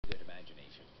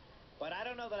But I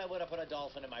don't know that I would have put a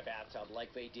dolphin in my bathtub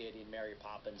like they did in Mary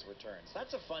Poppins Returns.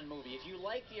 That's a fun movie. If you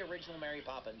like the original Mary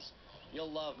Poppins,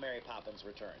 you'll love Mary Poppins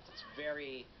Returns. It's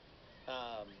very,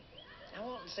 I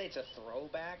won't say it's a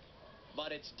throwback,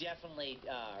 but it's definitely,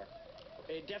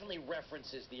 it definitely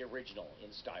references the original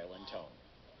in style and tone.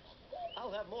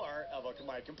 I'll have more of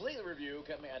my complete review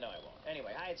coming. I know I won't.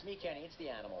 Anyway, hi, it's me, Kenny. It's the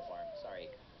Animal Farm.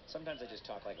 Sorry. Sometimes I just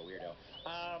talk like a weirdo.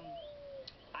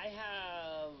 I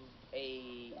have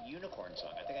a unicorn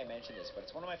song. I think I mentioned this, but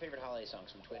it's one of my favorite holiday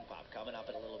songs from Twin Pop coming up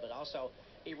in a little bit. Also,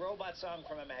 a robot song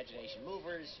from Imagination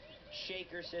Movers.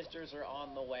 Shaker Sisters are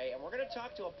on the way, and we're going to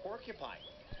talk to a porcupine.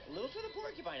 Lufa the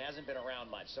porcupine hasn't been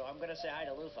around much, so I'm going to say hi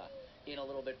to Lufa in a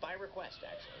little bit, by request,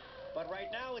 actually. But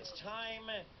right now, it's time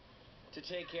to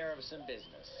take care of some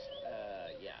business.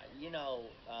 Yeah, you know,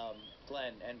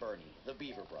 Glenn and Bernie, the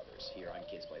Beaver brothers here on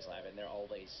Kids Place Live, and they're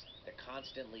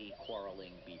constantly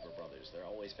quarreling Beaver brothers. They're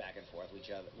always back and forth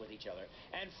with each other,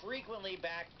 and frequently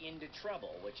back into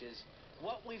trouble, which is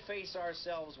what we face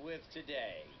ourselves with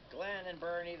today. Glenn and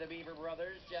Bernie, the Beaver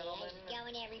brothers, gentlemen. How's it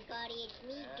going, everybody? It's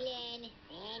me, Glenn,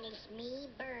 and it's me,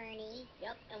 Bernie.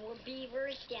 Yep, and we're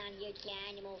beavers down here at the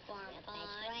Animal Farm Pond.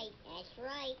 That's right, that's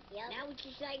right. Yep. And I would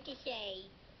just like to say,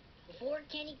 before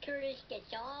Kenny Curtis gets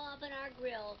all up on our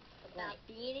grill about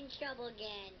being in trouble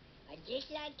again, I'd just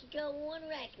like to go on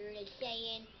record as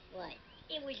saying, what?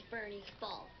 It was Bernie's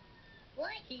fault.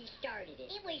 What? He started it.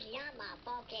 It was not my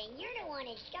fault, Ken. You're the one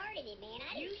that started it, man.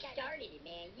 You started it,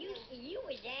 man. You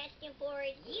was asking for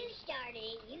it. You started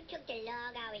it. You took the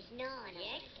log I was gnawing on.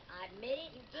 Yes, I admit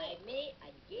it. You did. I admit it.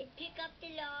 I did pick up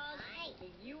the log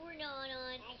that you were gnawing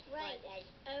on. That's right. But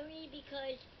that's only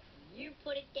because you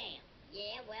put it down.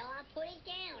 Yeah, well, I put it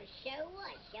down. So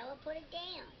what? So I put it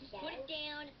down. So put it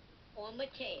down on my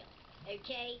tail.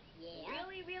 Okay? Yeah.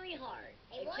 Really, really hard.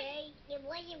 It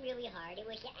wasn't really hard. It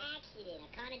was an accident. I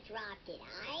kind of dropped it,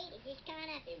 alright? It just kind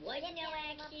of... It wasn't no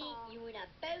accident. You and I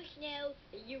both know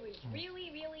that you was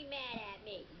really, really mad at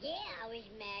me. Yeah, I was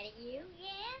mad at you.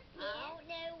 Yeah. I don't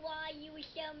know why you were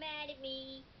so mad at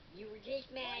me. You were just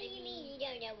mad at me. What do you mean you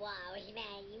don't know why I was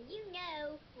mad at you? You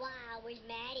know why I was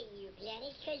mad at you, Glenn.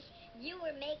 It's because you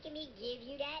were making me give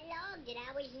you that log that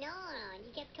I was gnawing on.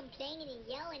 You kept complaining and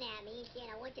yelling at me and saying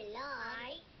I want the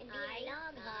log and being a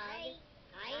log hog.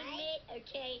 I admit,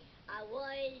 okay, I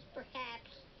was perhaps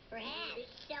a bit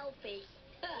selfish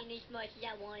in as much as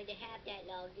I wanted to have that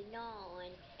log to gnaw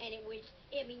on. And it was,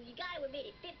 I mean, you gotta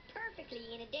admit, it fit perfectly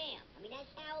in a dam. I mean,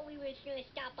 that's how we were gonna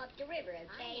stop up the river,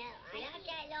 okay? Without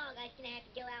that log, I was gonna have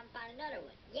to go out and find another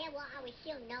one. Yeah, well, I was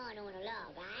still gnawing on a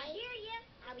log, I hear you.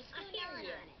 I was still gnawing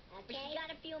on it, okay? But you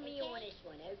gotta feel me on this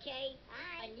one, okay?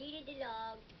 I needed the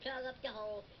log to plug up the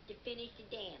hole to finish the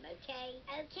dam, okay?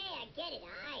 Okay, I get it,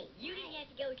 You didn't have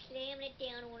to go slamming it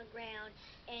down on the ground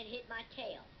and hit my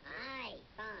tail.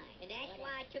 Fine. And that's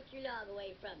why I took your log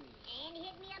away from you. And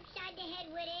hit me upside the head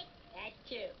with it. That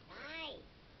too.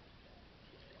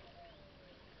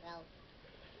 Well,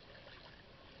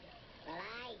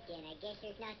 then. I guess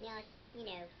there's nothing else, you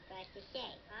know, for us to say.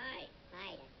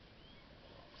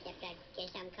 Except I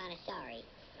guess I'm kind of sorry.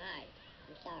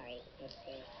 I'm sorry. It's,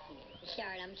 you know.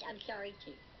 Sorry, I'm sorry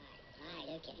too.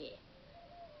 Okay. Yeah.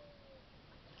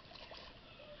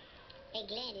 Hey,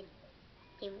 Glenn,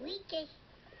 did we just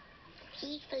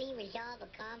peacefully resolve a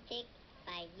conflict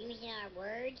by using our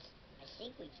words? I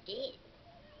think we did.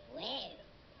 Well,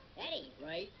 that ain't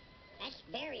right. That's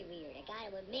very weird, I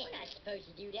gotta admit. We're not supposed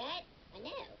to do that. I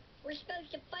know. We're supposed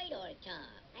to fight all the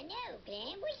time. I know,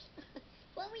 Glenn.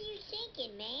 What were you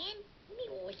thinking, man? I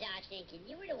mean, what was I thinking?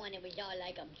 You were the one that was all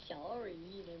like, I'm sorry,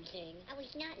 you know what I'm saying? I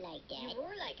was not like that. You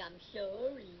were like, I'm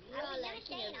sorry. I was not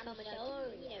saying I'm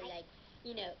sorry. You know, like...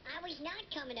 You know, I was not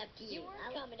coming up to you. You were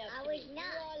coming up to me. I was not. You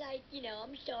were all like, you know,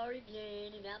 I'm sorry,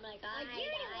 Glenn, and I'm like, you're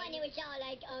the one that was all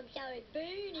like, I'm sorry,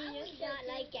 Bernie. I was not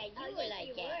like that. You were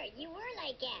like that. You were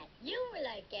like that. You were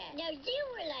like that. No, you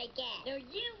were like that. No,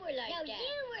 you were like that. No,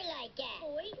 you were like that.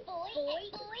 Boy, boy, boy,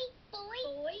 boy, boy,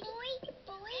 boy,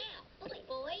 boy, boy,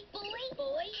 boy, boy, boy,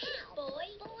 boy, boy,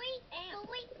 boy,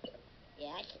 boy.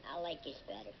 Yeah, I like this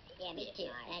better. Yeah, me too.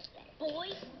 That's better.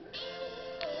 Boy.